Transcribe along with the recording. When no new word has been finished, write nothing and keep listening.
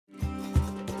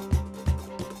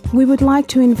We would like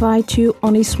to invite you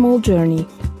on a small journey,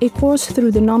 a course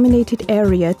through the nominated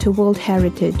area to World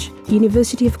Heritage,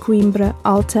 University of Coimbra,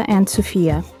 Alta and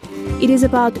Sofia. It is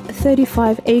about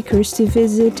 35 acres to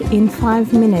visit in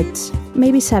 5 minutes,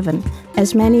 maybe 7,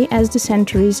 as many as the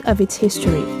centuries of its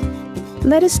history.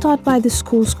 Let us start by the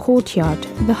school's courtyard,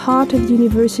 the heart of the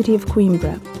University of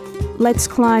Coimbra. Let's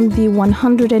climb the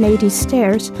 180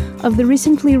 stairs of the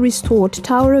recently restored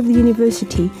Tower of the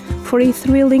University for a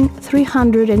thrilling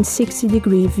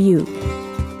 360-degree view.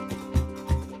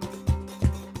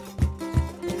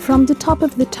 From the top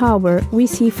of the tower, we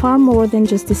see far more than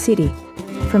just the city.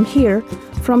 From here,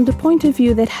 from the point of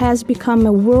view that has become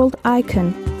a world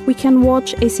icon, we can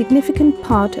watch a significant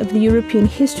part of the European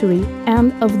history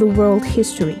and of the world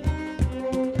history.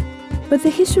 But the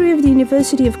history of the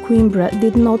University of Coimbra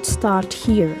did not start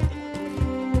here.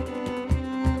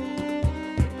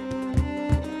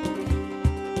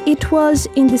 It was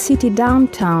in the city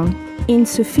downtown, in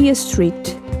Sofia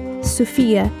Street,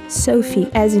 Sophia, Sophie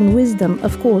as in wisdom,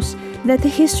 of course, that the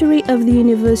history of the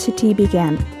university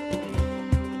began.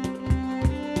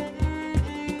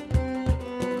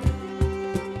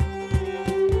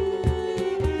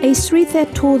 A street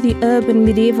that tore the urban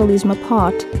medievalism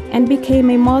apart and became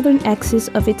a modern axis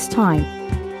of its time.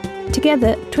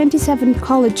 Together, 27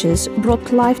 colleges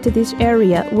brought life to this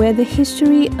area where the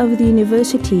history of the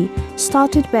university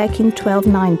started back in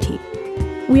 1290.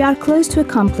 We are close to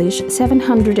accomplish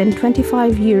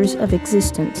 725 years of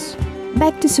existence.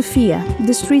 Back to Sofia,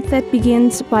 the street that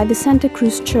begins by the Santa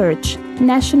Cruz Church,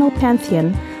 national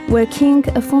pantheon, where King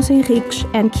Afonso Henriques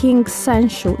and King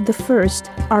Sancho I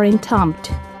are entombed.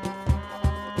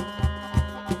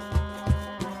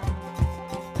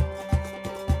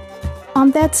 On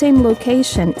that same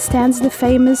location stands the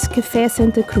famous Café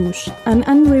Santa Cruz, an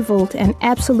unrivaled and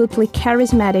absolutely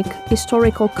charismatic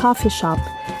historical coffee shop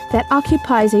that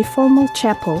occupies a formal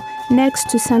chapel next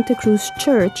to Santa Cruz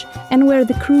Church and where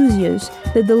the cruzios,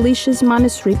 the delicious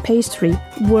monastery pastry,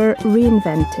 were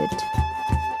reinvented.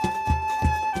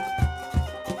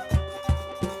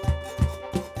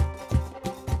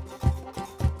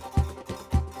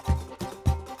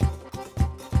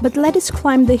 But let us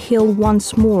climb the hill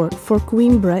once more, for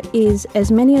Coimbra is,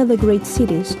 as many other great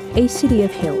cities, a city of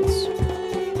hills.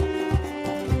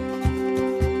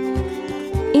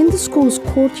 In the school's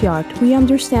courtyard, we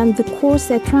understand the course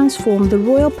that transformed the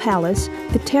royal palace,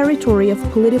 the territory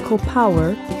of political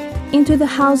power, into the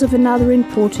house of another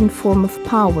important form of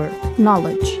power,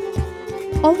 knowledge.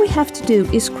 All we have to do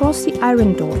is cross the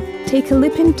iron door, take a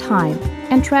leap in time,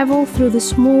 and travel through the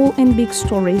small and big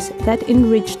stories that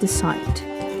enrich the site.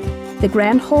 The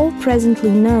Grand Hall, presently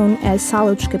known as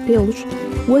Sala dos Capelos,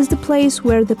 was the place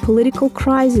where the political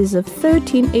crisis of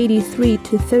 1383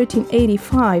 to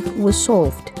 1385 was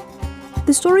solved.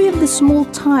 The story of the small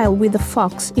tile with a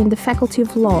fox in the Faculty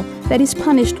of Law that is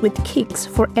punished with kicks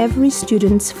for every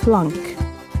student's flunk.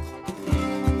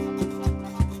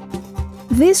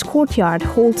 This courtyard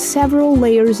holds several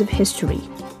layers of history: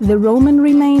 the Roman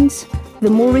remains, the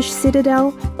Moorish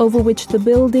citadel, over which the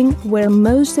building where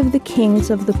most of the kings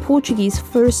of the Portuguese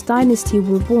First Dynasty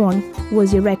were born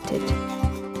was erected.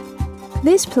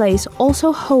 This place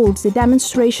also holds the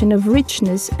demonstration of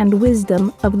richness and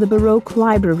wisdom of the Baroque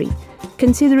library,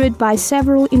 considered by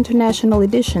several international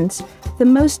editions the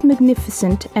most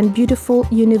magnificent and beautiful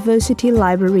university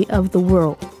library of the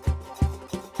world.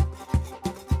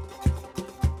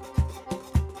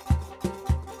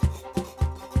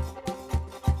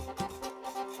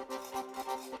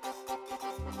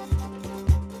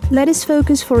 Let us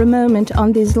focus for a moment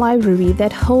on this library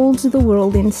that holds the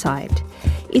world inside.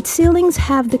 Its ceilings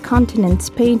have the continents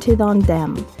painted on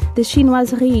them, the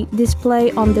chinoiserie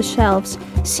display on the shelves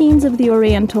scenes of the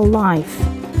Oriental life,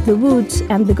 the woods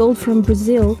and the gold from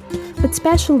Brazil, but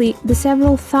especially the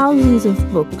several thousands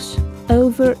of books,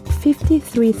 over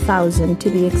 53,000 to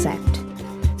be exact.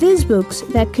 These books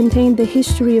that contain the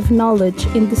history of knowledge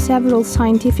in the several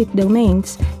scientific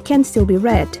domains can still be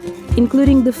read,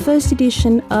 including the first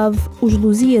edition of Os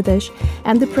Lusíadas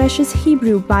and the precious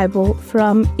Hebrew Bible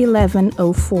from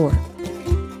 1104.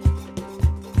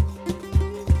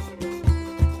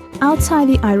 Outside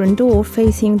the iron door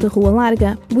facing the Rua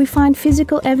Larga, we find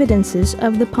physical evidences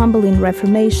of the Pombalene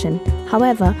Reformation.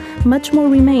 However, much more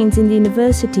remains in the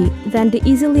university than the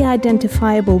easily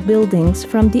identifiable buildings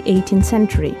from the 18th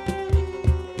century.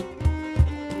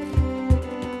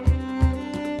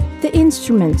 The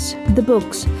instruments, the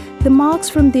books, the marks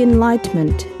from the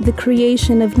Enlightenment, the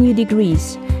creation of new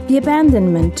degrees, the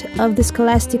abandonment of the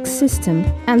scholastic system,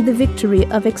 and the victory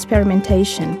of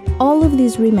experimentation, all of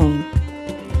these remain.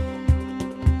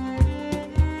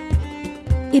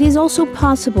 It is also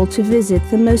possible to visit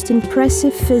the most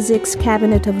impressive physics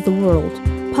cabinet of the world,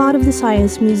 part of the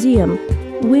Science Museum,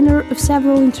 winner of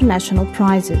several international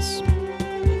prizes.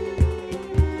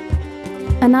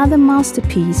 Another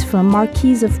masterpiece from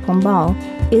Marquise of Pombal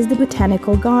is the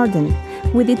Botanical Garden,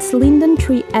 with its linden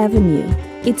tree avenue,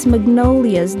 its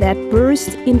magnolias that burst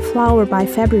in flower by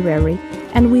February,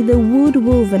 and with a wood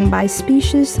woven by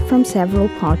species from several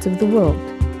parts of the world.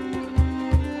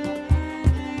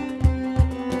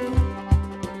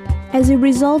 As a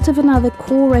result of another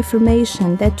core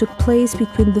reformation that took place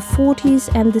between the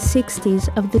 40s and the 60s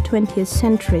of the 20th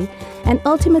century and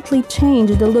ultimately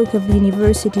changed the look of the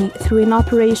university through an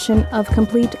operation of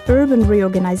complete urban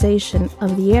reorganization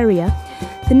of the area,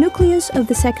 the nucleus of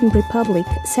the Second Republic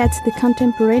sets the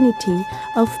contemporaneity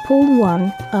of Pole I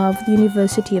of the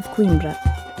University of Coimbra.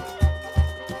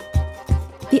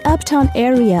 The uptown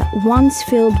area, once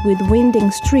filled with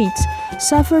winding streets,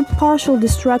 suffered partial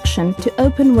destruction to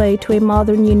open way to a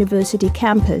modern university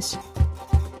campus.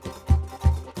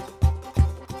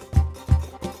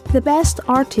 The best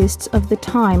artists of the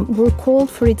time were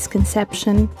called for its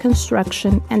conception,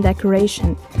 construction and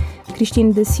decoration.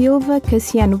 Cristina da Silva,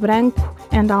 Cassiano Branco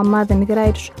and Almada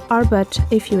Negreiros are but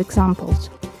a few examples.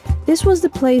 This was the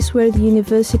place where the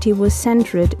university was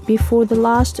centered before the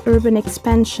last urban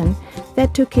expansion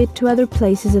that took it to other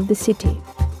places of the city.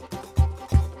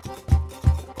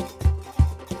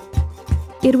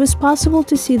 It was possible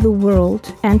to see the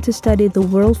world and to study the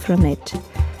world from it.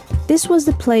 This was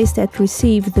the place that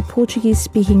received the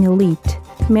Portuguese-speaking elite,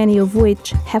 many of which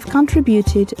have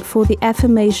contributed for the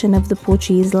affirmation of the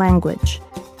Portuguese language.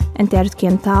 Antero de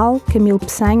Quental, Camilo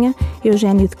Peçanha,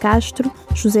 Eugênio de Castro,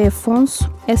 José Afonso,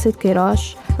 Essa de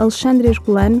Queiroz, Alexandre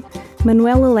Herculano,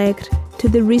 Manuel Alegre, to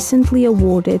the recently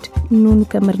awarded Nuno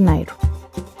Camarneiro.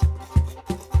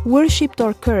 Worshipped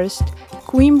or cursed,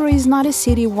 Coimbra is not a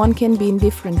city one can be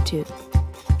indifferent to.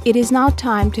 It is now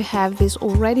time to have this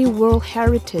already world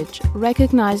heritage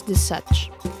recognized as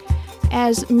such.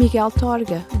 As Miguel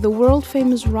Torga, the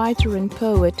world-famous writer and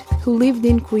poet who lived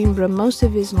in Coimbra most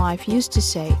of his life, used to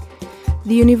say,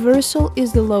 "The universal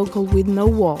is the local with no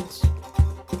walls."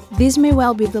 This may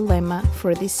well be the lemma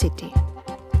for this city.